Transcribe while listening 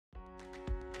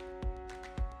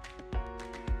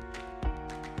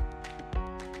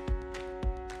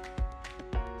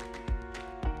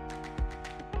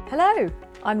Hello,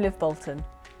 I'm Liv Bolton,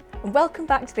 and welcome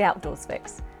back to The Outdoors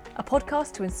Fix, a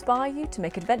podcast to inspire you to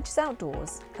make adventures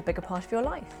outdoors a bigger part of your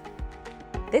life.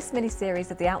 This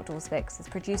mini-series of The Outdoors Fix is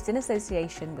produced in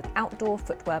association with outdoor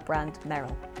footwear brand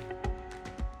Merrell.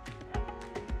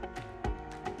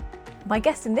 My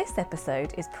guest in this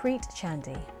episode is Preet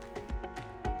Chandi.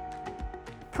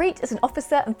 Preet is an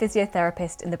officer and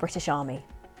physiotherapist in the British Army.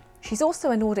 She's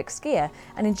also a Nordic skier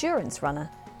and endurance runner,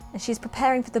 and she's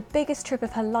preparing for the biggest trip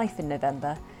of her life in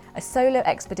November, a solo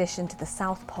expedition to the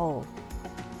South Pole.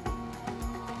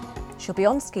 She'll be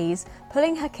on skis,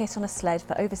 pulling her kit on a sled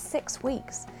for over 6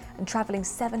 weeks and travelling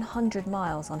 700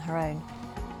 miles on her own.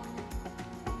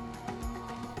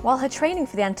 While her training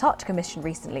for the Antarctica mission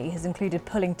recently has included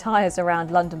pulling tyres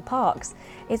around London parks,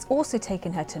 it's also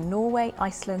taken her to Norway,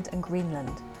 Iceland and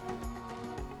Greenland.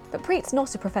 But Preet's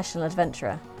not a professional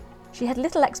adventurer. She had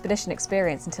little expedition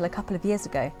experience until a couple of years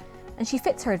ago, and she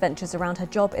fits her adventures around her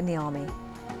job in the army.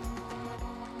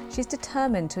 She's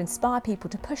determined to inspire people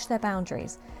to push their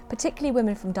boundaries, particularly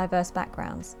women from diverse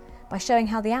backgrounds, by showing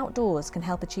how the outdoors can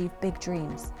help achieve big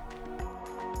dreams.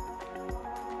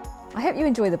 I hope you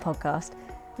enjoy the podcast,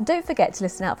 and don't forget to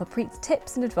listen out for Preet's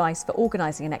tips and advice for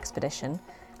organising an expedition,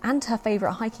 and her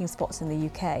favourite hiking spots in the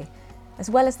UK, as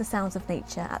well as the sounds of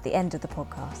nature at the end of the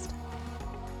podcast.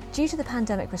 Due to the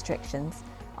pandemic restrictions,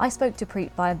 I spoke to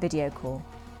Preet via video call.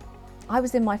 I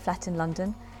was in my flat in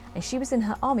London, and she was in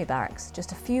her army barracks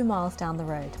just a few miles down the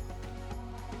road.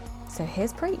 So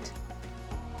here's Preet.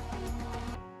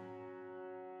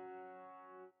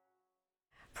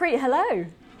 Preet, hello.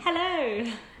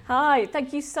 Hello. Hi,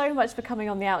 thank you so much for coming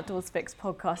on the Outdoors Fix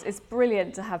podcast. It's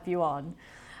brilliant to have you on.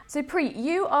 So Preet,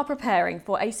 you are preparing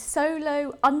for a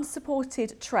solo,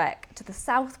 unsupported trek to the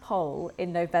South Pole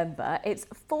in November. It's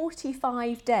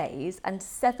 45 days and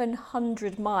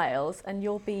 700 miles, and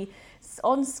you'll be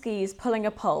on skis pulling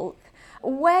a pulk.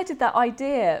 Where did that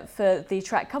idea for the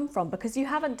trek come from? Because you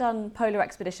haven't done polar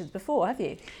expeditions before, have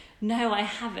you? No, I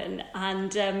haven't.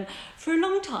 And for a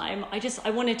long time, I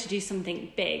wanted to do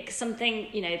something big, something,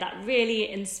 that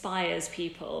really inspires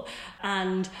people.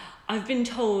 And I've been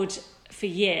told for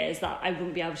years that I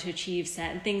wouldn't be able to achieve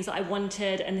certain things that I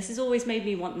wanted, and this has always made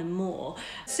me want them more.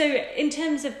 So in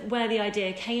terms of where the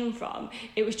idea came from,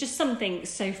 it was just something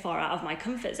so far out of my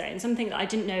comfort zone, something that I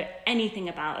didn't know anything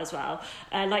about as well.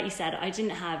 Like you said, I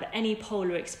didn't have any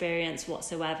polar experience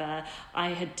whatsoever. I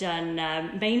had done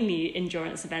mainly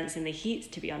endurance events in the heat,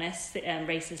 to be honest,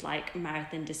 races like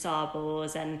Marathon des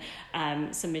Sables and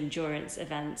some endurance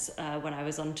events when I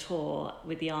was on tour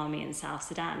with the army in South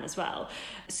Sudan as well.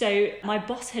 So my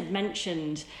boss had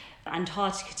mentioned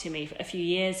Antarctica to me a few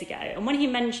years ago, and when he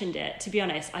mentioned it, to be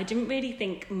honest, I didn't really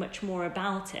think much more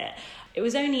about it. It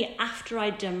was only after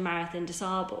I'd done Marathon des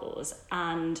Sables,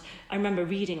 and I remember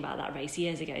reading about that race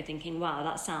years ago thinking, wow,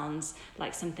 that sounds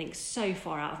like something so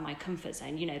far out of my comfort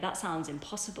zone, that sounds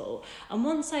impossible. And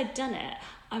once I'd done it,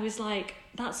 I was like,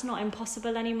 that's not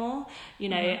impossible anymore.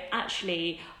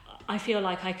 Actually, I feel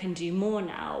like I can do more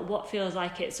now. What feels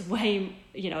like it's way,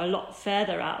 a lot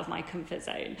further out of my comfort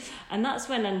zone. And that's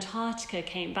when Antarctica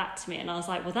came back to me, and I was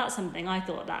like, well, that's something I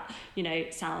thought that,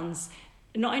 sounds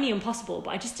not only impossible,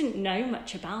 but I just didn't know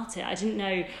much about it. I didn't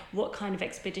know what kind of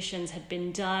expeditions had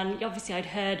been done. Obviously, I'd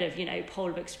heard of,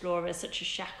 polar explorers such as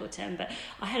Shackleton, but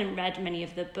I hadn't read many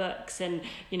of the books, and,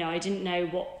 I didn't know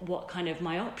what kind of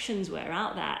my options were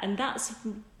out there. And that's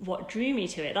what drew me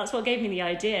to it. That's what gave me the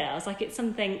idea. I was like, it's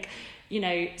something,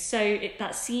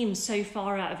 that seems so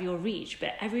far out of your reach,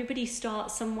 but everybody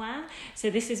starts somewhere. So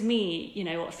this is me,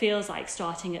 what feels like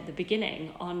starting at the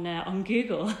beginning on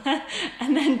Google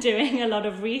and then doing a lot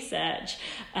of research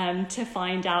to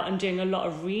find out, and doing a lot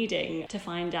of reading to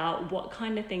find out what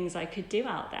kind of things I could do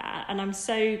out there. And I'm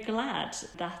so glad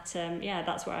that,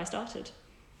 that's where I started.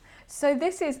 So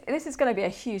this is going to be a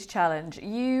huge challenge.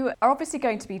 You are obviously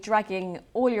going to be dragging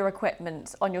all your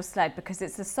equipment on your sled because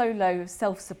it's a solo,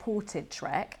 self-supported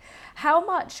trek. How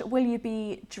much will you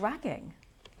be dragging?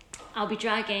 I'll be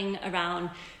dragging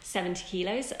around 70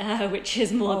 kilos, which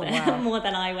is more than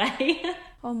I weigh.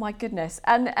 Oh my goodness.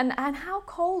 And how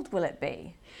cold will it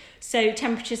be? So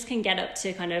temperatures can get up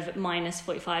to kind of minus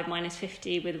 45, minus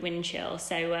 50 with wind chill.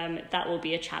 So that will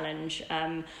be a challenge.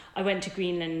 I went to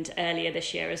Greenland earlier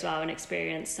this year as well and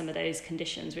experienced some of those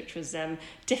conditions, which was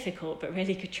difficult, but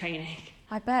really good training.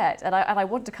 I bet. And I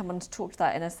want to come on to talk to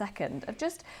that in a second.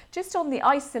 Just on the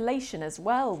isolation as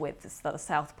well with the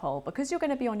South Pole, because you're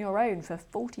going to be on your own for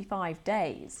 45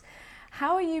 days.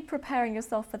 How are you preparing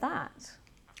yourself for that?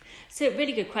 So,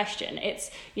 really good question.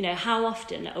 It's, how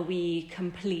often are we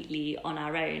completely on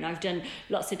our own? I've done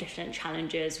lots of different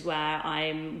challenges where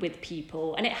I'm with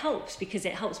people, and it helps because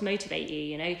it helps motivate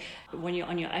you, when you're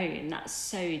on your own. That's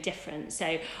so different.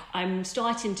 So I'm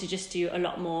starting to just do a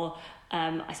lot more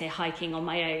I say hiking on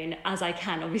my own as I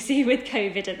can, obviously with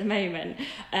COVID at the moment.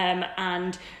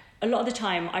 And a lot of the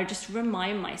time I just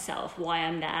remind myself why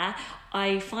I'm there.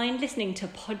 I find listening to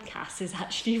podcasts is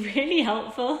actually really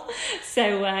helpful.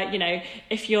 So,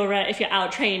 if you're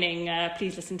out training,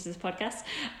 please listen to this podcast.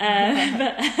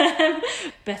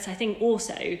 But I think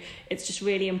also it's just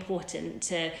really important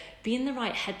to be in the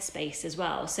right headspace as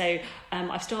well. So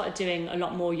I've started doing a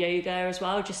lot more yoga as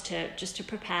well, just to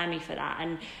prepare me for that.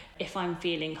 And if I'm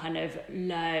feeling kind of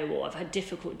low or I've had a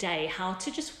difficult day, how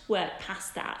to just work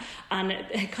past that. And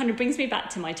it kind of brings me back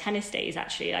to my tennis days,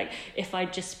 actually. Like if I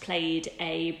just played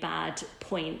a bad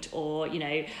point or,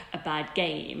 a bad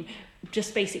game,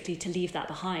 just basically to leave that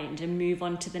behind and move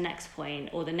on to the next point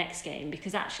or the next game,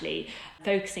 because actually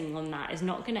focusing on that is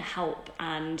not going to help.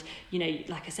 And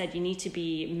like I said, you need to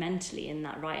be mentally in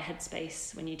that right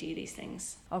headspace when you do these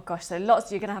things. Oh gosh, so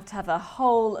you're going to have a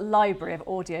whole library of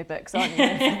audiobooks, aren't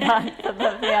you, for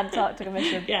the Antarctica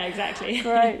mission? Yeah, exactly.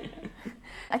 Great.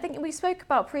 I think we spoke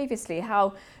about previously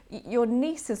how your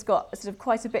niece has got sort of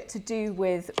quite a bit to do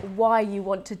with why you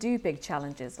want to do big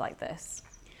challenges like this.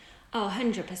 Oh,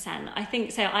 100%. I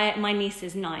think so. My niece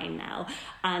is 9 now,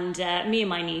 and me and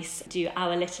my niece do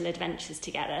our little adventures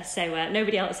together. So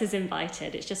nobody else is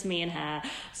invited. It's just me and her.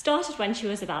 Started when she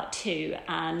was about 2,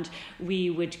 and we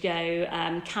would go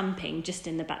camping just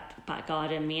in the back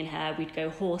garden. Me and her, we'd go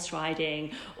horse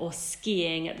riding or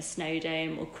skiing at the snow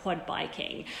dome or quad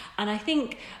biking. And I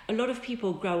think a lot of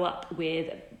people grow up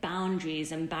with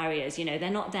boundaries and barriers. They're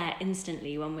not there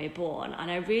instantly when we're born. And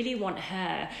I really want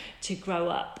her to grow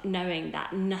up knowing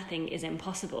that nothing is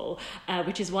impossible,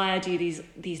 which is why I do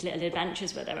these little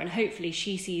adventures with her. And hopefully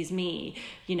she sees me,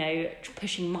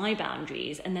 pushing my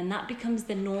boundaries, and then that becomes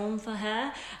the norm for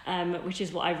her, which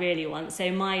is what I really want.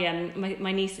 So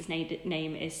my niece's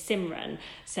name is Simran.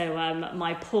 So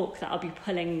my pork that I'll be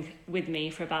pulling with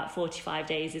me for about 45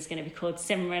 days is going to be called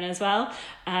Simran as well,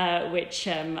 which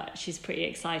she's pretty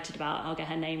excited about. I'll get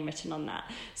her name written on that.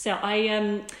 So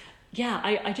I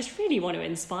just really want to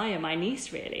inspire my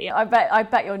niece, really. I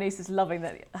bet your niece is loving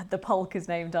that the polk is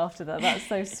named after them. That's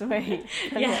so sweet.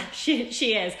 Yeah,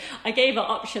 she is. I gave her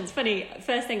options. Funny,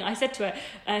 first thing I said to her,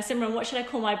 Simran, what should I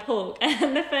call my pork?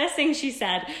 And the first thing she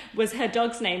said was her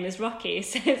dog's name is Rocky.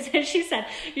 So she said,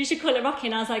 you should call it Rocky.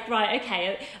 And I was like, right,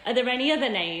 okay, are there any other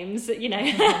names?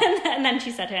 And then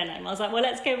she said her name. I was like, well,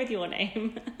 let's go with your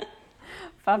name.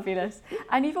 Fabulous.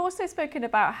 And you've also spoken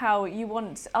about how you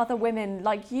want other women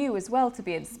like you as well to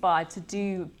be inspired to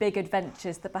do big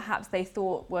adventures that perhaps they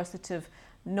thought were sort of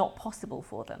not possible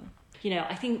for them.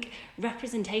 I think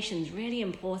representation is really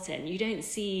important. You don't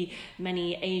see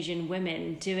many Asian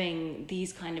women doing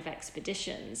these kind of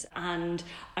expeditions. And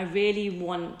I really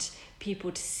want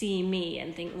people to see me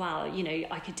and think, wow,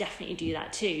 I could definitely do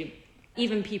that too.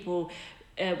 Even people...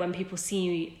 when people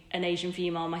see an Asian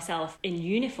female, myself, in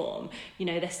uniform,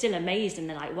 they're still amazed and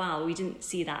they're like, wow, we didn't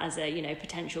see that as a,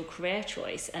 potential career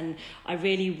choice. And I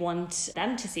really want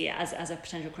them to see it as a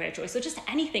potential career choice, or just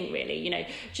anything really,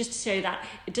 just to show that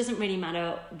it doesn't really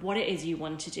matter what it is you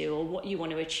want to do or what you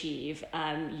want to achieve,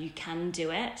 you can do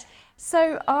it.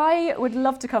 So I would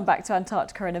love to come back to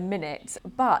Antarctica in a minute,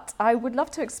 but I would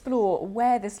love to explore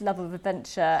where this love of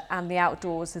adventure and the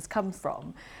outdoors has come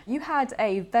from. You had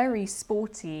a very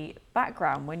sporty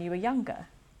background when you were younger.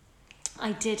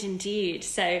 I did indeed.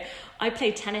 So I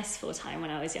played tennis full time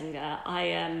when I was younger.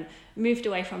 I moved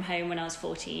away from home when I was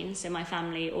 14, so my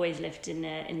family always lived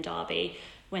in Derby.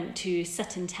 Went to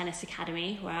Sutton Tennis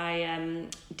Academy, where I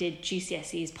did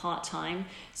GCSEs part-time,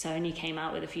 so I only came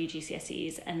out with a few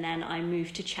GCSEs, and then I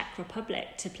moved to Czech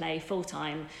Republic to play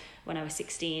full-time when I was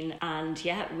 16, and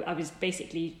I was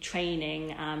basically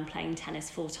training and playing tennis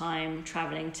full-time,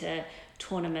 travelling to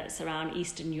tournaments around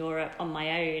Eastern Europe on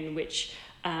my own, which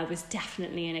was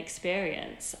definitely an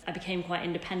experience. I became quite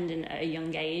independent at a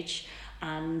young age.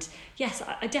 And yes,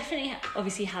 I definitely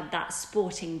obviously had that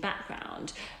sporting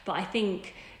background, but I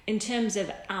think in terms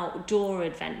of outdoor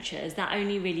adventures, that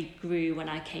only really grew when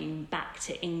I came back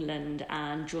to England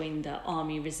and joined the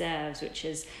Army Reserves, which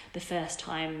is the first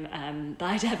time that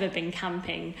I'd ever been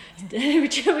camping,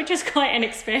 which was quite an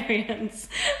experience.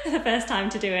 The first time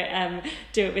to do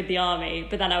it with the Army.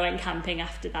 But then I went camping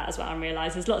after that as well and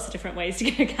realised there's lots of different ways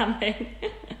to go camping.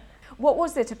 What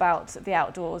was it about the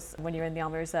outdoors when you were in the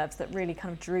Army Reserves that really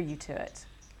kind of drew you to it?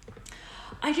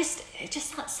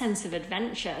 just that sense of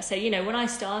adventure. So, when I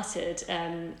started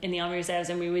in the Army Reserves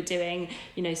and we were doing,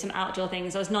 some outdoor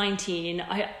things, I was 19.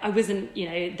 I wasn't,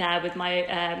 there with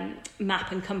my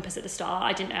map and compass at the start.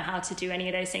 I didn't know how to do any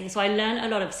of those things. So I learned a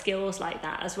lot of skills like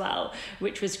that as well,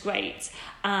 which was great.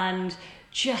 And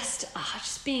just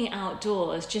being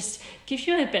outdoors just gives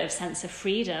you a bit of sense of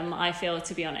freedom, I feel,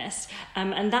 to be honest.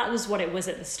 And that was what it was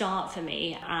at the start for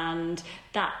me. And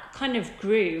that kind of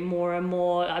grew more and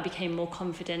more. I became more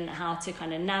confident how to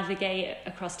kind of navigate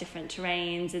across different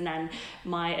terrains. And then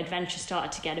my adventure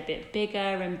started to get a bit bigger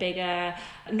and bigger,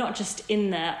 not just in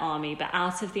the army, but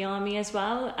out of the army as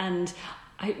well. And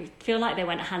I feel like they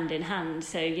went hand in hand.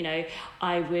 So,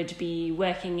 I would be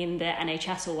working in the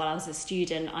NHS, or while I was a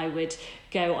student, I would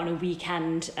go on a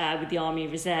weekend with the Army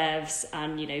Reserves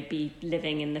and, be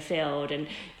living in the field. And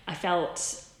I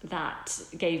felt that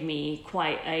gave me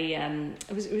quite a,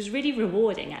 it was really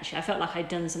rewarding, actually. I felt like I'd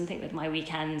done something with my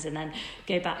weekends, and then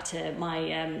go back to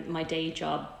my day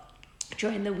job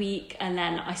during the week. And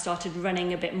then I started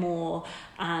running a bit more,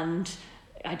 and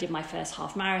I did my first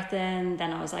half marathon.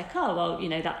 Then I was like,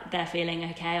 that they're feeling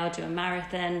okay, I'll do a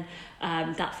marathon.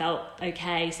 That felt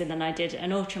okay. So then I did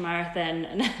an ultra marathon,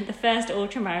 and the first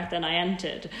ultra marathon I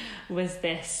entered was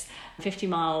this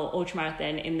 50-mile ultra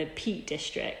marathon in the Peak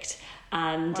district.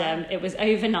 And wow. It was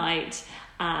overnight,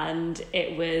 and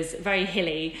it was very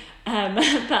hilly.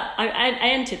 But I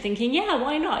entered thinking,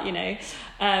 why not,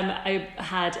 I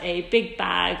had a big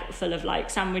bag full of like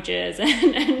sandwiches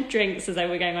and drinks as though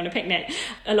we were going on a picnic.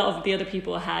 A lot of the other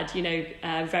people had,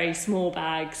 very small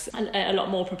bags, and a lot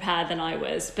more prepared than I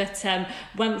was, but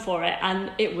went for it.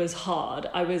 And it was hard.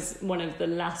 I was one of the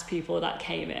last people that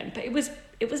came in, but it was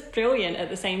brilliant at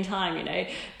the same time.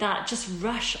 That just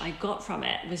rush I got from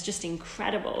it was just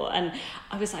incredible. And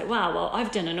I was like, wow, well,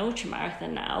 I've done an ultra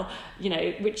marathon now,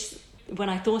 which when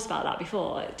I thought about that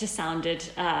before, it just sounded,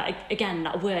 again,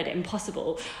 that word,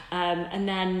 impossible. And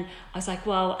then I was like,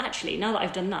 well, actually, now that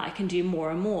I've done that, I can do more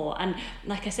and more. And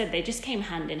like I said, they just came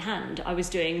hand in hand. I was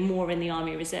doing more in the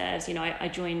Army Reserves. I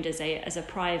joined as a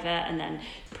private, and then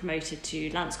promoted to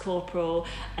Lance Corporal,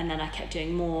 and then I kept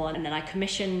doing more. And then I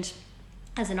commissioned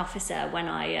as an officer when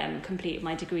I completed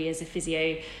my degree as a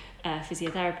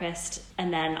physiotherapist.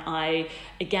 And then I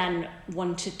again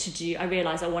I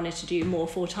realised I wanted to do more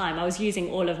full time. I was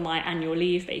using all of my annual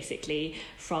leave basically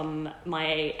from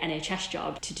my NHS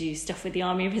job to do stuff with the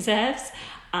Army Reserves.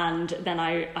 And then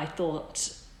I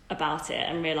thought about it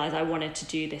and realised I wanted to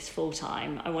do this full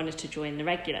time. I wanted to join the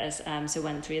regulars, so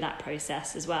went through that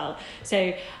process as well.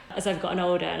 So as I've gotten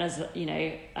older, and as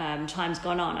time's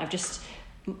gone on,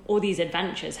 all these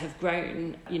adventures have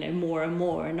grown, more and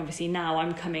more. And obviously now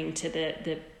I'm coming to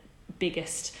the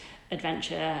biggest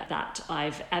adventure that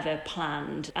I've ever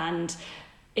planned. And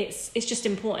it's just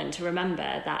important to remember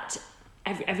that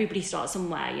everybody starts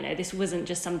somewhere. This wasn't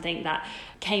just something that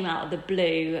came out of the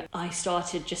blue. I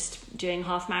started just doing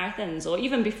half marathons, or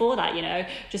even before that,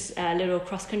 just little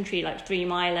cross country, like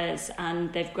 3-milers,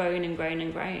 and they've grown and grown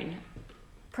and grown.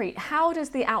 Preet, how does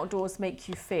the outdoors make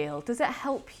you feel? Does it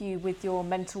help you with your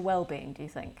mental well-being, do you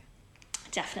think?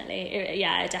 Definitely.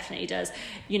 It definitely does.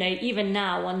 Even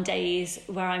now on days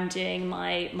where I'm doing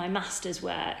my master's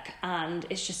work and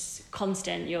it's just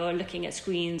constant, you're looking at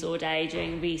screens all day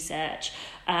doing research,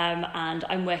 and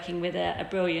I'm working with a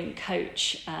brilliant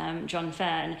coach, John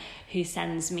Fern, who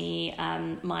sends me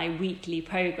my weekly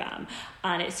programme,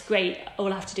 and it's great. All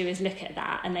I have to do is look at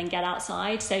that and then get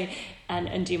outside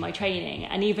and do my training.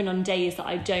 And even on days that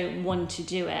I don't want to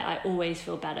do it, I always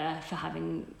feel better for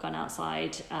having gone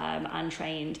outside and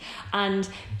trained. And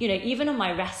even on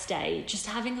my rest day, just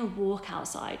having a walk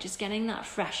outside, just getting that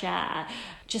fresh air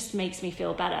just makes me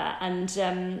feel better.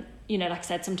 And like I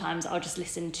said, sometimes I'll just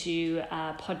listen to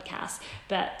podcasts,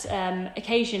 but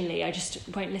occasionally I just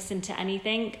won't listen to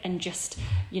anything, and just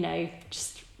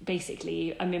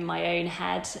basically I'm in my own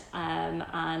head,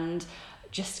 and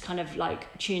just kind of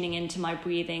like tuning into my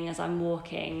breathing as I'm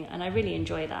walking, and I really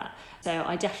enjoy that. So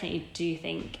I definitely do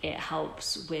think it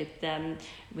helps with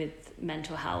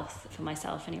mental health for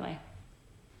myself anyway.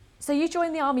 So you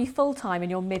joined the Army full-time in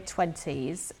your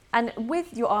mid-20s, and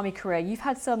with your Army career, you've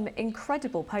had some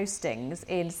incredible postings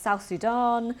in South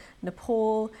Sudan,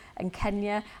 Nepal and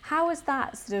Kenya. How has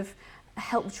that sort of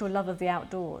helped your love of the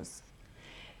outdoors?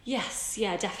 Yes,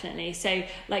 yeah, definitely. So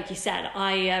like you said,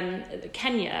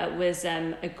 Kenya was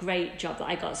a great job that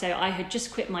I got. So I had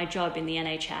just quit my job in the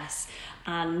NHS,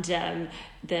 and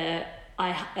I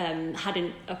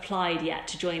hadn't applied yet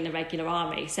to join the regular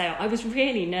army. So I was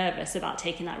really nervous about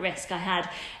taking that risk. I had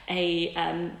a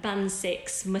band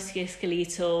 6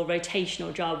 musculoskeletal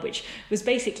rotational job, which was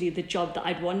basically the job that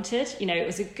I'd wanted. You know, it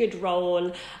was a good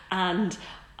role, and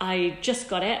I just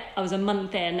got it. I was a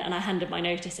month in and I handed my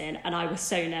notice in, and I was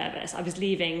so nervous. I was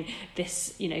leaving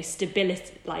this, you know,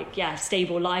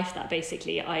 stable life that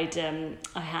basically I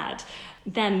had.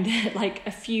 Then like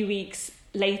a few weeks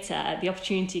later, the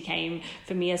opportunity came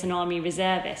for me as an army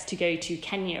reservist to go to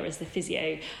Kenya as the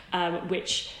physio,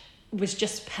 which was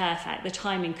just perfect. The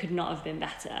timing could not have been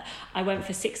better. I went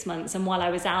for 6 months, and while I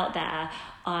was out there,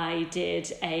 I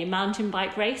did a mountain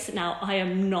bike race. Now, I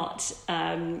am not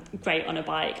great on a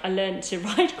bike. I learned to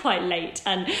ride quite late,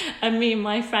 and me and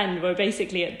my friend were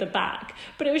basically at the back.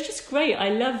 But it was just great. I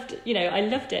loved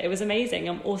it. It was amazing.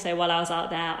 And also, while I was out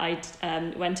there, I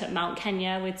went up Mount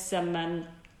Kenya with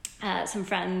some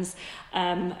friends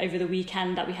over the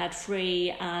weekend that we had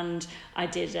free, and I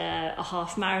did a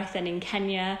half marathon in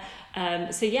Kenya.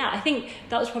 So yeah, I think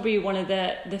that was probably one of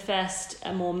the first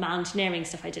more mountaineering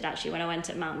stuff I did actually when I went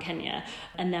at Mount Kenya.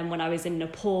 And then when I was in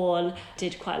Nepal,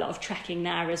 did quite a lot of trekking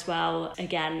there as well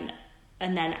again.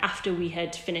 And then after we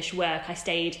had finished work, I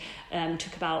stayed,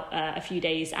 took about a few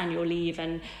days annual leave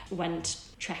and went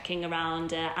trekking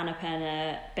around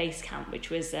Annapurna base camp, which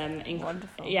was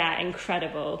wonderful. Yeah,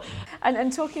 incredible.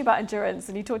 And talking about endurance,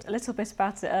 and you talked a little bit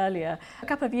about it earlier, a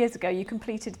couple of years ago you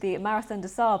completed the Marathon des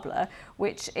Sables,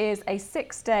 which is a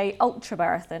 6-day ultra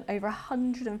marathon over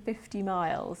 150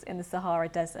 miles in the Sahara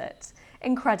Desert.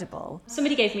 Incredible.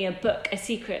 Somebody gave me a book, a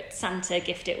Secret Santa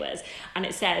gift it was, and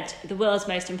it said the world's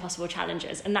most impossible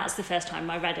challenges, and that's the first time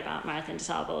I read about Marathon des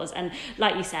Sables. And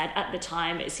like you said, at the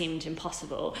time it seemed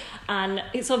impossible, and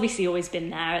it's obviously always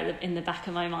been there in the back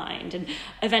of my mind. And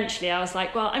eventually I was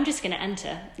like, well, I'm just going to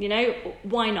enter, you know,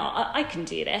 why not? I can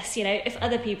do this, you know, if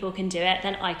other people can do it,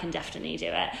 then I can definitely do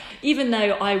it. Even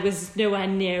though I was nowhere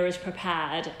near as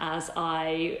prepared as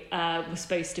I was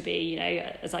supposed to be, you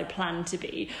know, as I planned to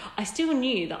be, I still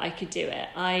knew that I could do it.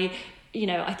 I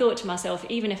thought to myself,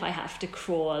 even if I have to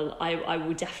crawl, I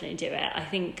will definitely do it. I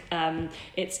think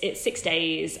it's 6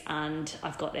 days and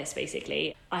I've got this,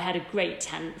 basically. I had a great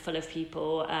tent full of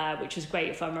people, which was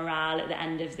great for morale at the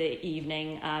end of the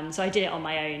evening. So I did it on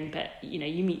my own, but, you know,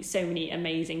 you meet so many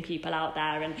amazing people out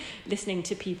there, and listening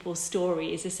to people's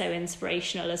stories is so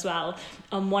inspirational as well.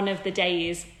 On one of the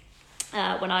days,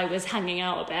 when I was hanging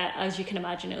out a bit, as you can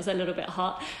imagine, it was a little bit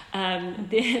hot.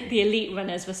 The elite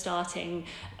runners were starting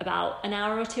about an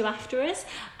hour or two after us.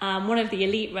 One of the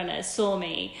elite runners saw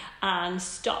me and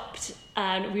stopped,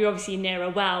 and we were obviously near a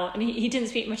well, and he didn't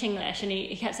speak much English, and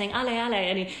he kept saying ale ale,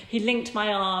 and he linked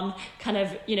my arm, kind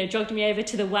of, you know, jogged me over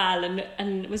to the well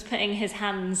and was putting his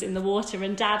hands in the water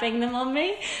and dabbing them on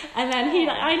me. And then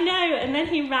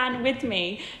he ran with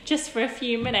me just for a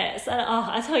few minutes, and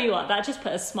I tell you what, that just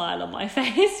put a smile on my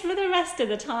face for the rest of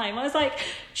the time. I was like,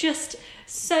 just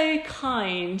so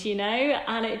kind, you know.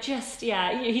 And it just,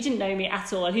 yeah, he didn't know me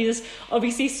at all. He just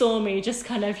obviously saw me just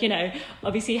kind of, you know,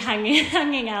 obviously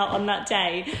hanging out on that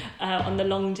day, on the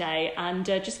long day, and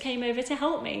just came over to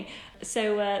help me.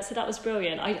 So that was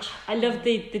brilliant. I love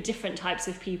the different types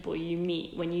of people you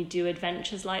meet when you do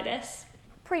adventures like this.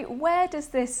 Preet, where does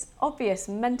this obvious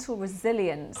mental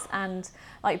resilience and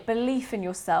like belief in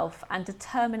yourself and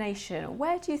determination,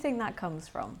 where do you think that comes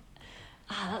from?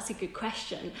 That's a good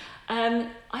question.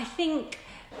 I think,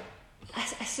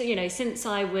 so, you know, since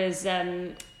I was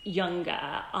younger,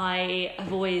 I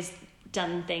have always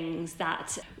done things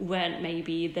that weren't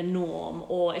maybe the norm,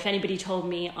 or if anybody told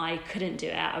me I couldn't do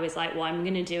it, I was like, well, I'm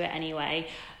going to do it anyway.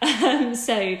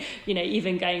 So, you know,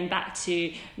 even going back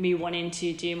to me wanting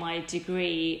to do my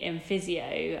degree in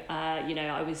physio, you know,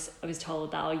 I was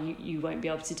told that, oh, you won't be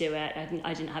able to do it.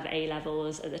 I didn't have A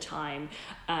levels at the time,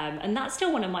 and that's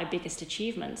still one of my biggest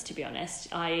achievements, to be honest.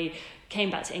 I came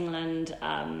back to England,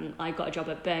 I got a job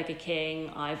at Burger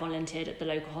King, I volunteered at the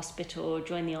local hospital,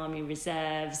 joined the Army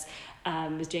Reserves,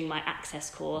 was doing my access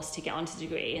course to get onto the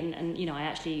degree, and you know, I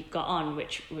actually got on,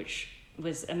 which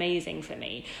was amazing for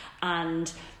me.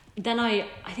 And then I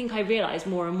think I realised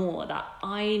more and more that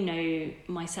I know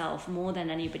myself more than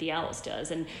anybody else does,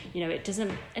 and you know,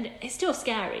 and it's still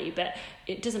scary, but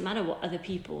it doesn't matter what other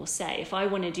people say. If I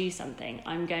want to do something,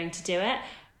 I'm going to do it.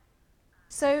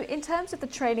 So in terms of the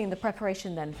training, the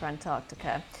preparation then for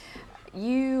Antarctica,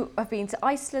 you have been to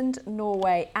Iceland,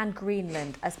 Norway and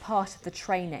Greenland as part of the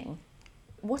training.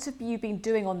 What have you been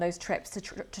doing on those trips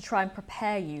to try and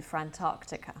prepare you for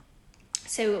Antarctica?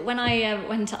 So when I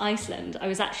went to Iceland, I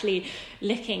was actually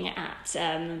looking at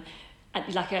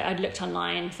I'd looked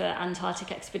online for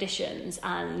Antarctic expeditions,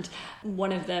 and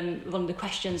one of the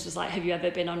questions was like, have you ever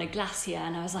been on a glacier?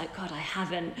 And I was like, God, I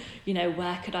haven't,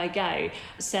 where could I go?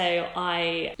 So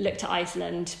I looked at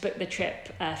Iceland, booked the trip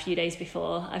a few days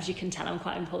before. As you can tell, I'm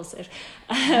quite impulsive.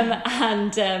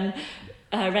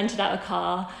 Rented out a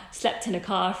car, slept in a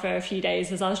car for a few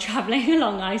days as I was travelling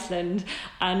along Iceland,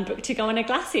 and booked to go on a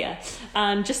glacier,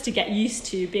 and just to get used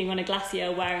to being on a glacier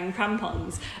wearing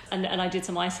crampons, and I did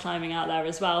some ice climbing out there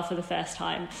as well for the first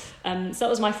time. So that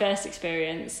was my first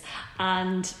experience.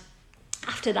 And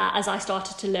after that, as I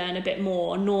started to learn a bit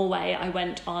more, Norway, I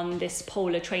went on this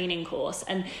polar training course,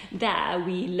 and there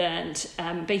we learned,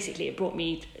 basically it brought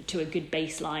me to a good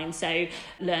baseline. So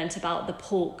learned about the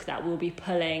pork that we'll be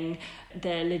pulling,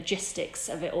 the logistics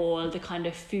of it all, the kind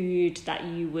of food that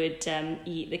you would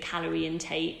eat, the calorie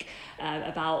intake,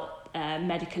 about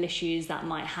medical issues that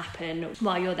might happen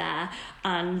while you're there,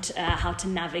 and how to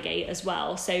navigate as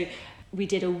well. So we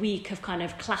did a week of kind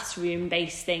of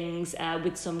classroom-based things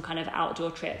with some kind of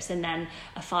outdoor trips, and then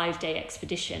a 5-day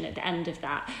expedition at the end of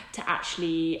that to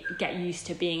actually get used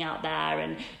to being out there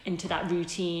and into that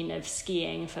routine of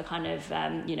skiing for kind of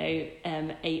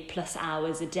 8+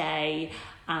 hours a day,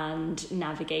 and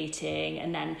navigating,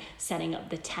 and then setting up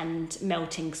the tent,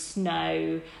 melting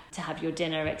snow to have your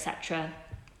dinner, etc.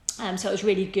 So it was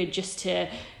really good just to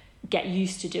get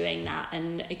used to doing that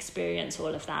and experience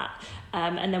all of that.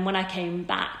 And then when I came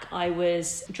back, I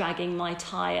was dragging my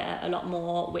tyre a lot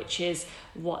more, which is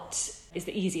what is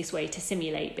the easiest way to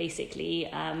simulate, basically,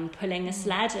 pulling a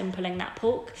sled and pulling that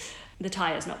pork. The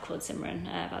tyre is not called Simran,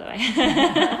 by the way.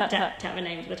 to have a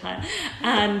name for the tyre.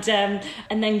 And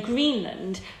then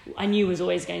Greenland, I knew was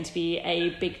always going to be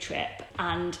a big trip,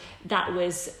 and that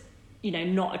was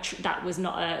that was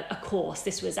not a course.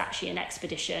 This was actually an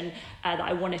expedition that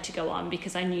I wanted to go on,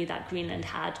 because I knew that Greenland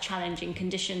had challenging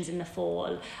conditions in the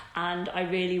fall, and I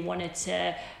really wanted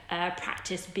to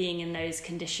practice being in those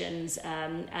conditions,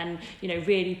 and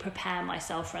really prepare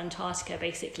myself for Antarctica,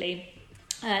 basically.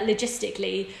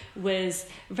 Logistically was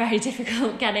very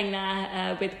difficult getting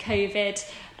there with COVID,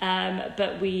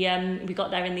 but we got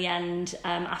there in the end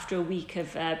after a week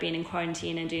of being in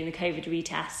quarantine and doing the COVID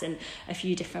retests and a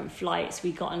few different flights.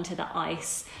 We got onto the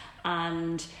ice,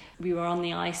 and we were on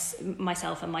the ice,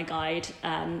 myself and my guide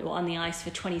were on the ice for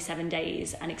 27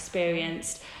 days and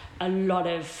experienced a lot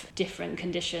of different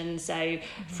conditions, so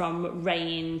from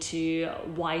rain to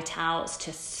whiteouts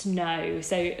to snow.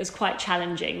 So it was quite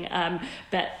challenging,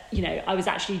 but I was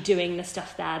actually doing the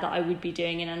stuff there that I would be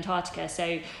doing in Antarctica.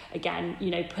 So again,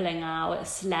 pulling out a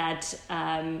sled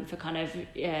for kind of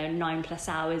 9+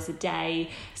 hours a day,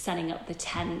 setting up the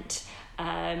tent,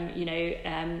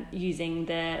 using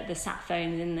the sat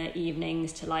phones in the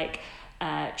evenings to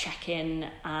check in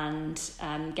and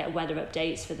get weather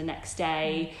updates for the next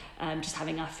day, just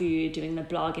having our food, doing the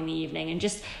blog in the evening, and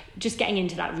just getting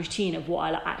into that routine of what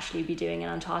I'll actually be doing in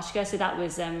Antarctica. So that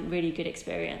was really good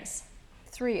experience.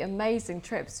 3 amazing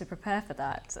trips to prepare for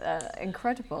that.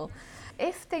 Incredible.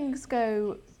 If things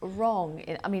go wrong,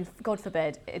 God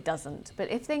forbid it doesn't,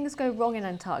 but if things go wrong in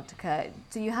Antarctica,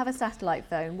 do you have a satellite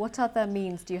phone? What other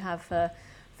means do you have for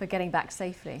getting back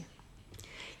safely?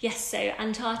 Yes, so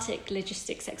Antarctic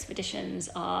Logistics Expeditions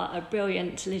are a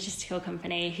brilliant logistical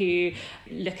company who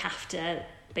look after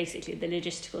basically the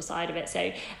logistical side of it.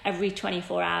 So every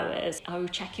 24 hours I will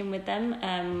check in with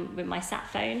them with my sat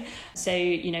phone. So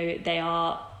they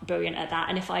are brilliant at that,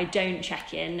 and if I don't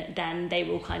check in, then they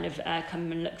will kind of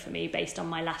come and look for me based on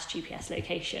my last GPS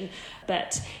location.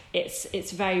 But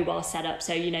it's very well set up,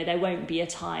 so there won't be a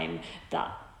time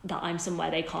that I'm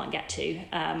somewhere they can't get to.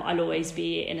 I'll always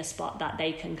be in a spot that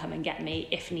they can come and get me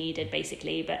if needed,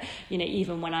 basically. But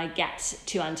even when I get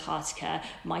to Antarctica,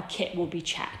 my kit will be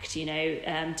checked,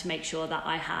 to make sure that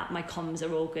my comms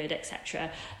are all good,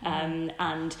 etc.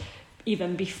 And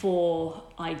even before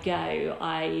I go,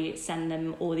 I send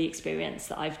them all the experience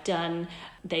that I've done.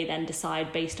 They then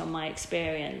decide based on my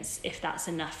experience if that's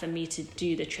enough for me to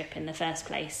do the trip in the first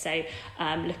place. So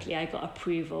luckily I got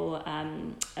approval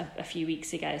a few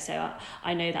weeks ago, so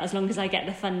I know that as long as I get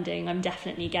the funding, I'm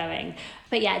definitely going.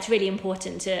 But yeah, it's really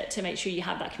important to make sure you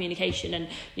have that communication, and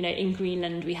in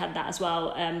Greenland we had that as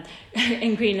well.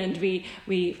 In Greenland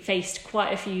we faced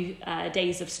quite a few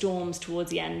days of storms towards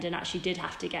the end, and actually did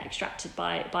have to get extracted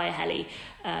by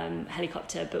a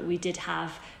helicopter, but we did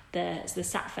have the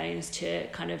sat phones to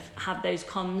kind of have those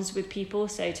comms with people,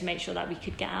 so to make sure that we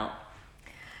could get out.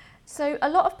 So a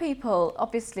lot of people,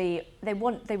 obviously, they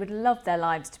would love their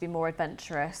lives to be more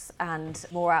adventurous and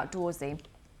more outdoorsy.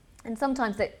 And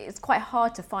sometimes it's quite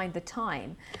hard to find the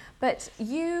time. But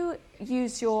you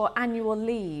use your annual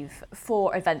leave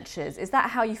for adventures. Is that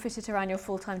how you fit it around your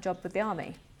full-time job with the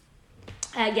army?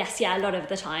 Yes, yeah, a lot of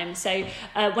the time. So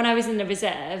when I was in the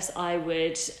reserves, I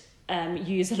would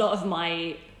use a lot of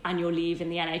my annual leave in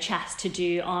the NHS to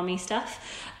do army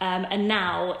stuff. And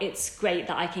now it's great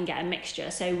that I can get a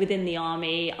mixture. So within the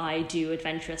army, I do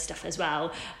adventurous stuff as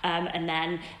well. And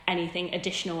then anything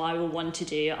additional I will want to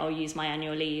do, I'll use my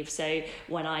annual leave. So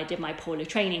when I did my polar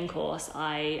training course,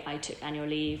 I took annual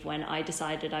leave. When I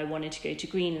decided I wanted to go to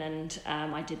Greenland,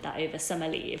 I did that over summer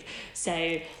leave.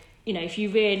 So, you know, if you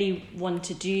really want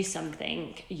to do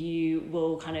something, you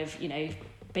will kind of, you know,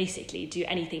 basically do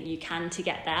anything you can to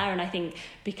get there. And I think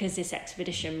because this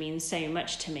expedition means so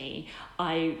much to me,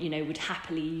 I, you know, would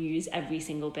happily use every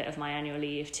single bit of my annual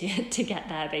leave to get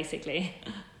there, basically.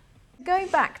 Going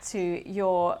back to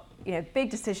your, you know, big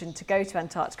decision to go to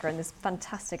Antarctica and this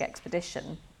fantastic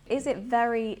expedition, is it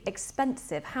very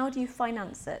expensive? How do you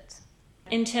finance it?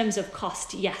 In terms of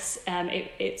cost, yes,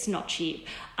 it's not cheap.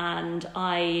 And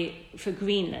for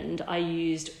Greenland, I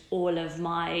used all of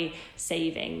my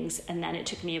savings, and then it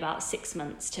took me about 6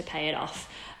 months to pay it off.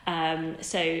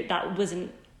 So that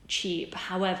wasn't cheap.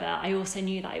 However, I also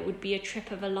knew that it would be a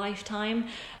trip of a lifetime.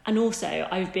 And also,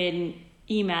 I've been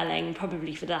emailing,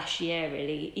 probably for the last year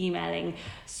really, emailing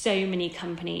so many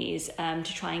companies to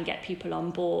try and get people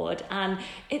on board. And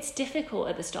it's difficult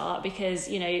at the start because,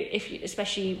 you know,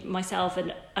 especially myself,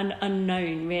 an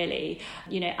unknown really,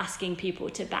 you know, asking people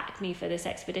to back me for this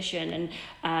expedition. And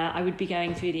I would be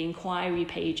going through the inquiry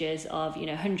pages of, you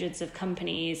know, hundreds of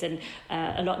companies, and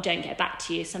a lot don't get back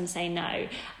to you, some say no.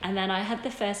 And then I had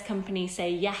the first company say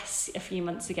yes a few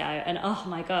months ago, and oh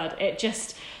my God,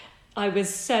 I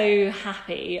was so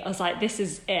happy. I was like, this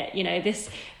is it, you know, this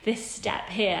step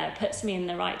here puts me in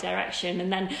the right direction.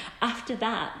 And then after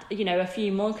that, you know, a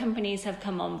few more companies have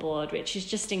come on board, which is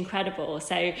just incredible.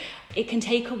 So it can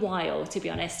take a while, to be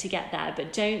honest, to get there,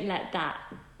 but don't let that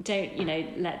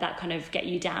kind of get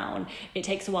you down. It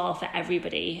takes a while for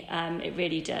everybody. It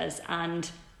really does. And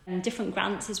different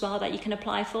grants as well that you can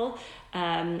apply for.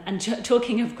 And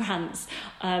talking of grants,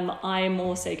 I'm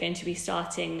also going to be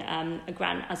starting a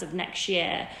grant as of next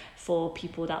year for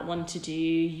people that want to do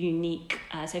unique,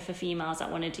 so for females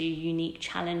that want to do unique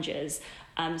challenges.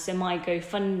 So my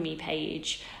GoFundMe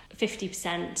page,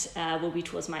 50% will be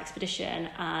towards my expedition,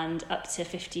 and up to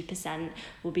 50%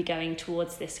 will be going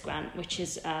towards this grant, which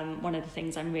is one of the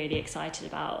things I'm really excited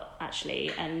about,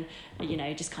 actually, and, you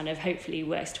know, just kind of hopefully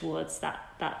works towards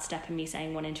that step in me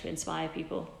saying wanting to inspire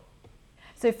people.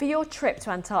 So for your trip to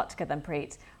Antarctica then,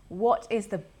 Preet, what is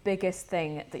the biggest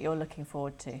thing that you're looking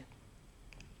forward to?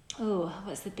 Oh,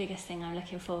 what's the biggest thing I'm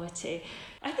looking forward to?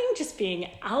 I think just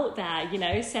being out there, you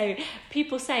know. So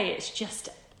people say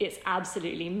it's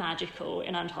absolutely magical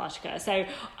in Antarctica. So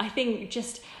I think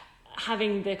just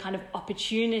having the kind of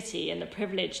opportunity and the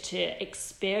privilege to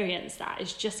experience that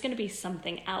is just going to be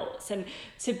something else. And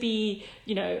to be,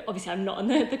 you know, obviously I'm not on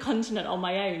the continent on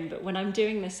my own, but when I'm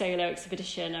doing the solo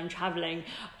expedition, I'm traveling,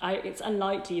 it's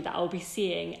unlikely that I'll be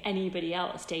seeing anybody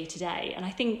else day to day. And I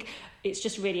think it's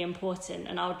just really important,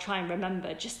 and I'll try and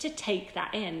remember just to take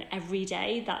that in every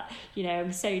day, that, you know,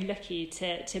 I'm so lucky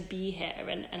to be here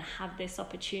and have this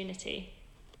opportunity.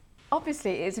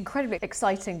 Obviously, it's incredibly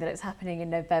exciting that it's happening in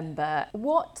November.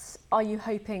 What are you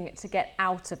hoping to get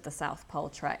out of the South Pole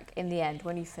trek in the end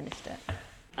when you've finished it?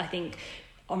 I think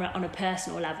on a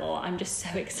personal level, I'm just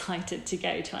so excited to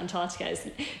go to Antarctica.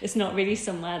 It's not really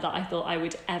somewhere that I thought I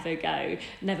would ever go,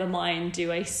 never mind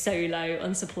do a solo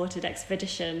unsupported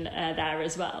expedition there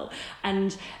as well.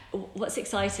 And what's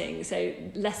exciting, so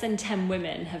less than 10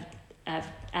 women have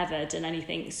ever done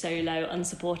anything solo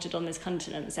unsupported on this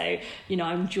continent. So, you know,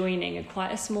 I'm joining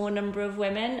quite a small number of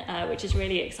women, which is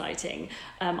really exciting.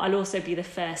 I'll also be the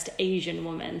first Asian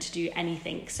woman to do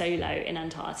anything solo in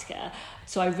Antarctica.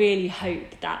 So I really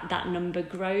hope that number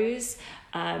grows,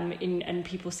 and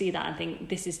people see that and think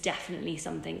this is definitely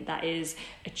something that is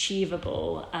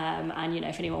achievable. And, you know,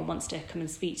 if anyone wants to come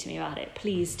and speak to me about it,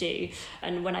 please do.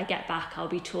 And when I get back, I'll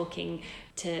be talking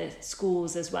to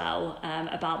schools as well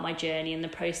about my journey and the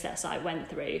process I went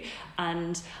through.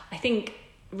 And I think,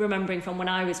 remembering from when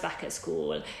I was back at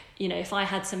school, you know, if I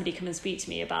had somebody come and speak to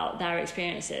me about their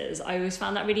experiences, I always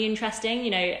found that really interesting,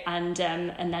 you know, and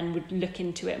then would look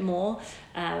into it more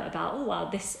about, oh, well,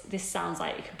 this sounds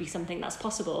like it could be something that's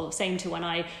possible. Same to when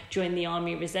I joined the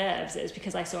Army Reserves, it was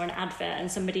because I saw an advert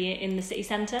and somebody in the city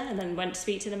centre, and then went to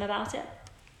speak to them about it.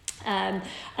 And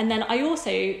then I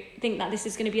also think that this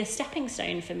is going to be a stepping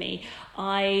stone for me.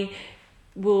 I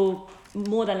will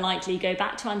more than likely go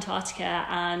back to Antarctica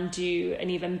and do an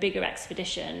even bigger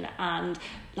expedition. And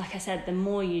like I said, the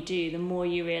more you do, the more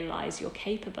you realise you're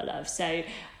capable of. So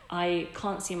I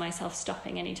can't see myself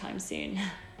stopping anytime soon.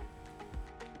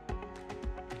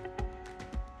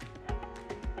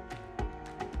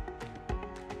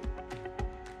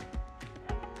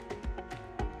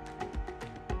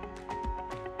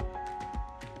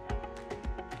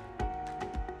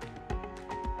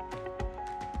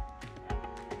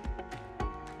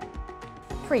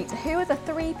 Preet, who are the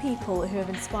 3 people who have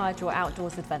inspired your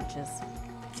outdoors adventures?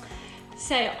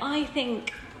 So I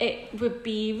think it would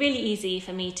be really easy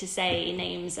for me to say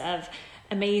names of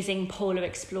amazing polar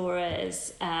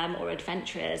explorers or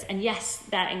adventurers. And yes,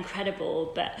 they're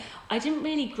incredible, but I didn't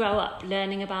really grow up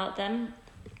learning about them.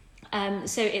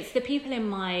 So it's the people in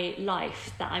my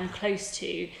life that I'm close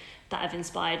to that have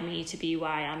inspired me to be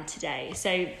where I am today.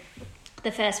 So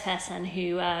the first person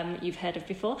who you've heard of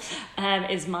before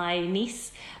is my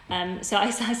niece. So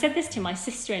I said this to my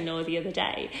sister-in-law the other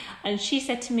day, and she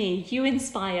said to me, "You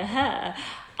inspire her."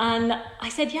 And I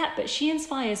said, yeah, but she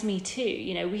inspires me too.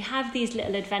 You know, we have these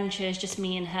little adventures, just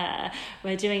me and her.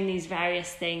 We're doing these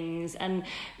various things. And,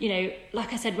 you know,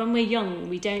 like I said, when we're young,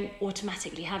 we don't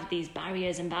automatically have these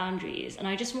barriers and boundaries. And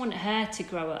I just want her to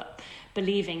grow up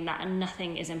believing that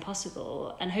nothing is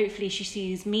impossible. And hopefully she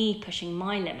sees me pushing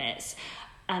my limits,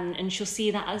 and she'll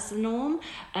see that as the norm.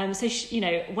 So, you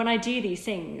know, when I do these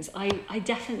things, I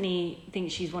definitely think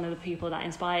she's one of the people that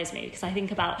inspires me, because I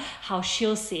think about how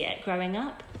she'll see it growing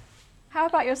up. How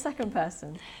about your second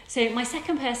person? So my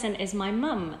second person is my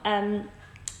mum.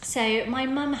 So my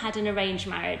mum had an arranged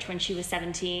marriage when she was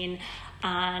 17,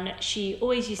 and she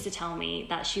always used to tell me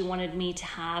that she wanted me to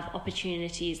have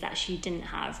opportunities that she didn't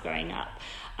have growing up.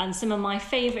 And some of my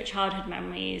favourite childhood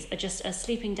memories are just us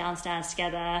sleeping downstairs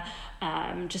together,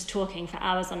 just talking for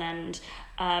hours on end.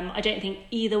 I don't think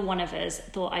either one of us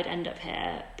thought I'd end up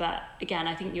here, but again,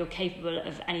 I think you're capable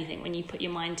of anything when you put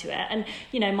your mind to it. And,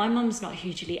 you know, my mum's not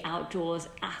hugely outdoors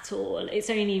at all.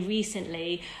 It's only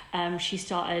recently she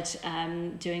started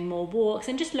doing more walks,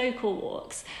 and just local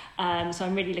walks. So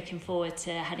I'm really looking forward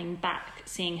to heading back,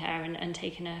 seeing her and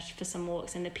taking her for some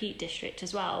walks in the Peak District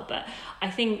as well. But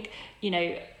I think, you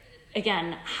know,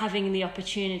 again, having the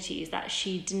opportunities that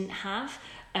she didn't have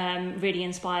really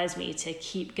inspires me to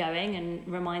keep going, and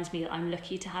reminds me that I'm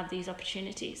lucky to have these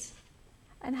opportunities.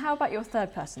 And how about your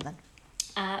third person then?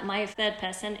 My third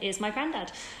person is my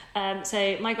granddad.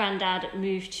 So my granddad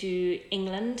moved to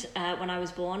England when I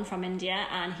was born from India,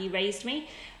 and he raised me.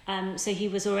 So he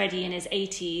was already in his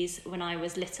 80s when I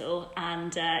was little,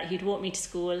 and he'd walk me to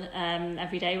school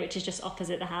every day, which is just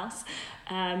opposite the house.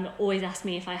 Always asked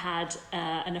me if I had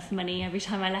enough money every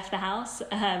time I left the house.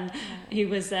 He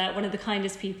was one of the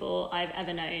kindest people I've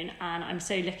ever known, and I'm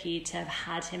so lucky to have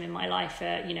had him in my life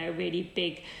for, you know, a really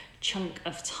big chunk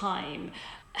of time.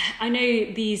 I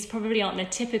know these probably aren't the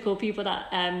typical people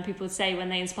that people say when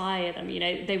they inspire them. You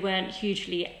know, they weren't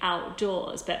hugely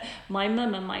outdoors, but my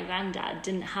mum and my granddad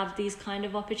didn't have these kind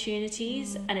of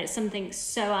opportunities, and it's something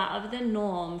so out of the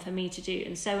norm for me to do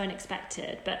and so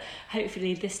unexpected. But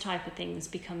hopefully this type of things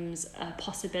becomes a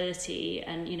possibility,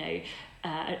 and, you know,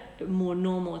 a more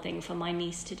normal thing for my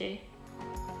niece to do.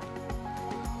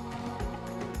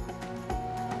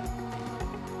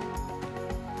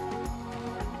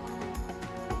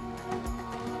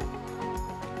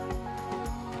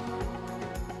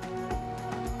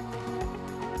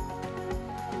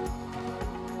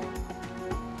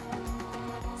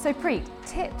 So Preet,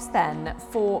 tips then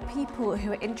for people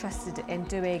who are interested in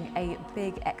doing a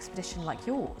big expedition like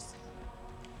yours?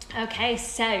 Okay,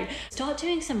 so start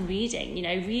doing some reading, you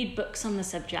know, read books on the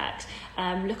subject,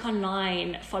 look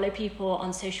online, follow people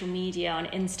on social media, on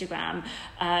Instagram.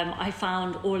 I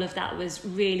found all of that was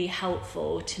really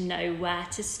helpful to know where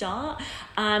to start.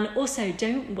 And also,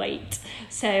 don't wait.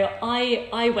 So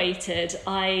I waited.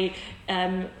 I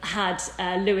had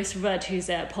Lewis Rudd, who's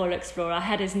a polar explorer. I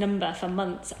had his number for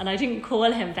months, and I didn't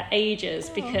call him for ages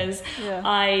because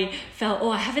I felt,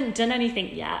 I haven't done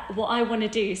anything yet. What I want to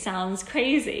do sounds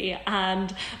crazy,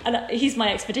 and he's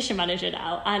my expedition manager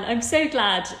now, and I'm so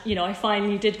glad, you know, I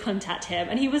finally did contact him,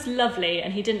 and he was lovely,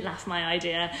 and he didn't laugh at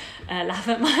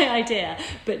my idea,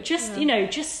 but just you know,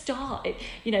 just start.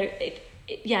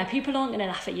 People aren't going to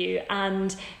laugh at you,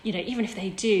 and, you know, even if they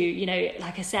do, you know,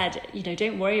 like I said, you know,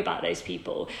 don't worry about those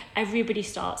people. Everybody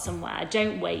starts somewhere.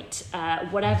 Don't wait.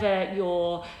 Whatever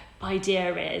your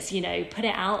idea is, you know, put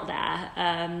it out there.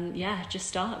 Just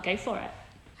start. Go for it.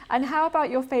 And how about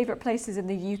your favourite places in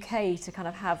the UK to kind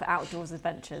of have outdoors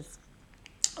adventures?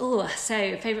 Oh,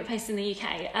 so favourite place in the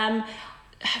UK.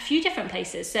 A few different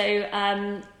places. So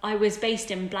I was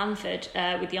based in Blandford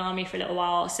with the army for a little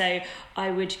while, so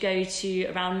I would go to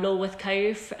around Lulworth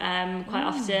Cove quite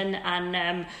often,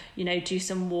 and do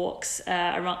some walks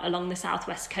along the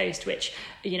southwest coast, which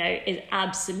is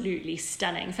absolutely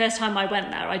stunning. First time I went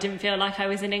there, I didn't feel like I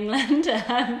was in England.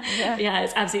 Yeah,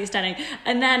 it's absolutely stunning.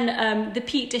 And then the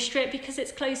Peak District, because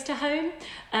it's close to home.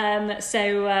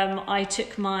 So I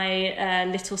took my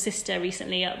little sister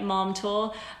recently up Marm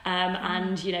Tour,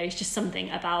 and it's just something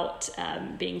about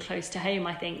being close to home.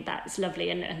 I think that's lovely,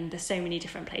 and there's so many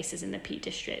different places in the Peak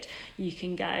District you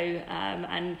can go.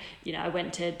 And I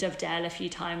went to Dovedale a few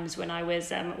times when I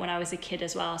was a kid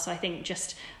as well. So I think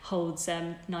just holds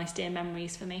nice dear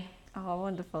memories for me. Oh,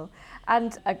 wonderful!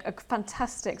 And a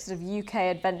fantastic sort of UK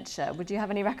adventure. Would you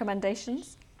have any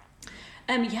recommendations?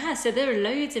 So there are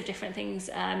loads of different things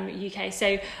UK.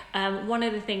 So one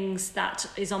of the things that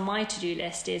is on my to-do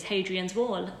list is Hadrian's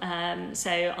Wall.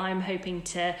 So I'm hoping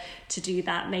to do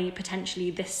that maybe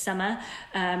potentially this summer.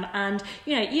 And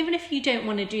even if you don't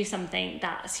want to do something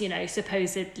that's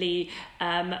supposedly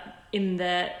in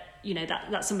the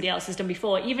that somebody else has done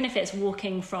before, even if it's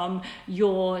walking from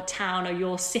your town or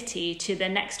your city to the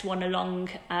next one along,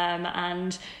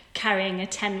 and carrying a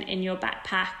tent in your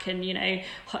backpack, and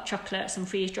hot chocolate, some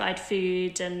freeze-dried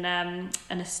food, and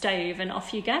a stove, and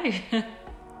off you go.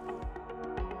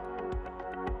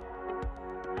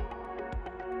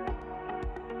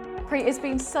 Preet, it's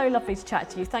been so lovely to chat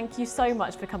to you. Thank you so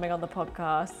much for coming on the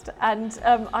podcast, and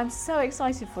I'm so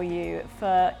excited for you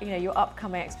for your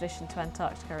upcoming expedition to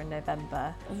Antarctica in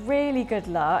November. Really good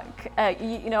luck.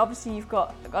 Obviously you've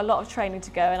got a lot of training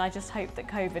to go, and I just hope that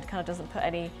COVID kind of doesn't put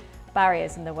any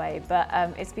barriers in the way. But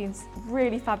it's been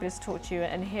really fabulous to talk to you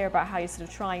and hear about how you're sort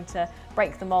of trying to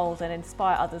break the mould and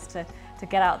inspire others to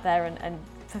get out there and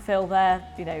fulfil their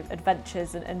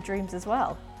adventures and dreams as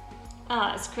well.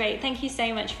 Oh, it's great. Thank you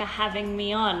so much for having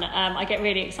me on. I get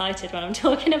really excited when I'm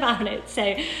talking about it. So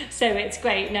it's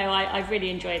great. No, I've really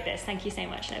enjoyed this. Thank you so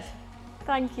much, Liv.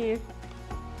 Thank you.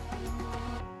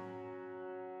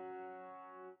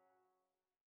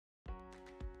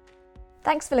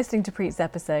 Thanks for listening to Preet's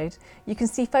episode. You can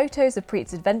see photos of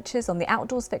Preet's adventures on the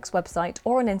Outdoors Fix website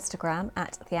or on Instagram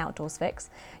at The Outdoors Fix.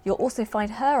 You'll also find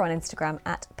her on Instagram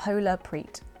at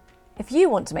PolarPreet. If you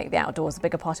want to make the outdoors a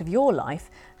bigger part of your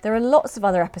life, there are lots of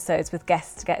other episodes with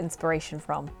guests to get inspiration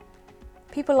from.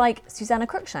 People like Susanna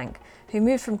Cruikshank, who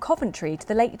moved from Coventry to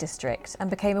the Lake District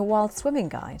and became a wild swimming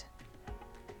guide.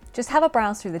 Just have a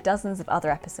browse through the dozens of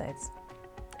other episodes.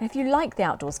 And if you like the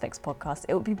Outdoors Fix podcast,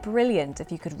 it would be brilliant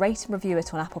if you could rate and review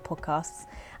it on Apple Podcasts,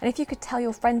 and if you could tell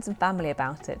your friends and family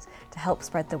about it to help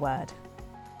spread the word.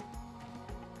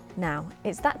 Now,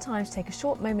 it's that time to take a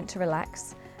short moment to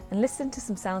relax and listen to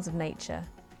some sounds of nature.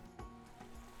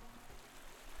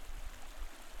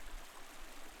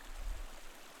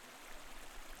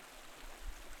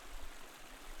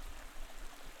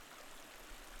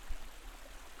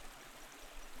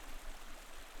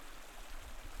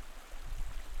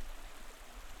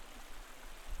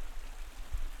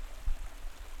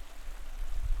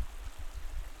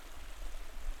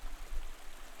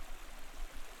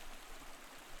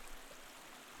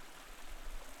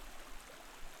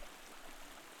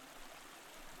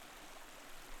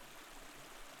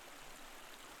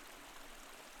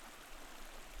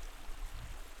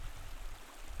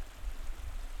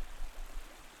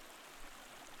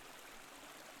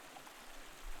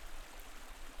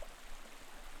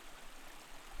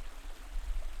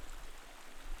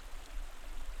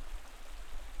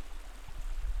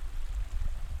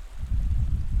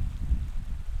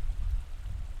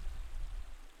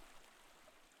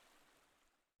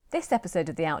 This episode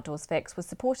of The Outdoors Fix was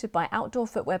supported by outdoor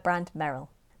footwear brand Merrell.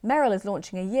 Merrell is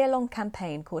launching a year-long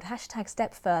campaign called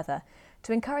 #StepFurther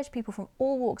to encourage people from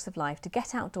all walks of life to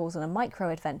get outdoors on a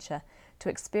micro-adventure to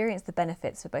experience the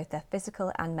benefits for both their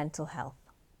physical and mental health.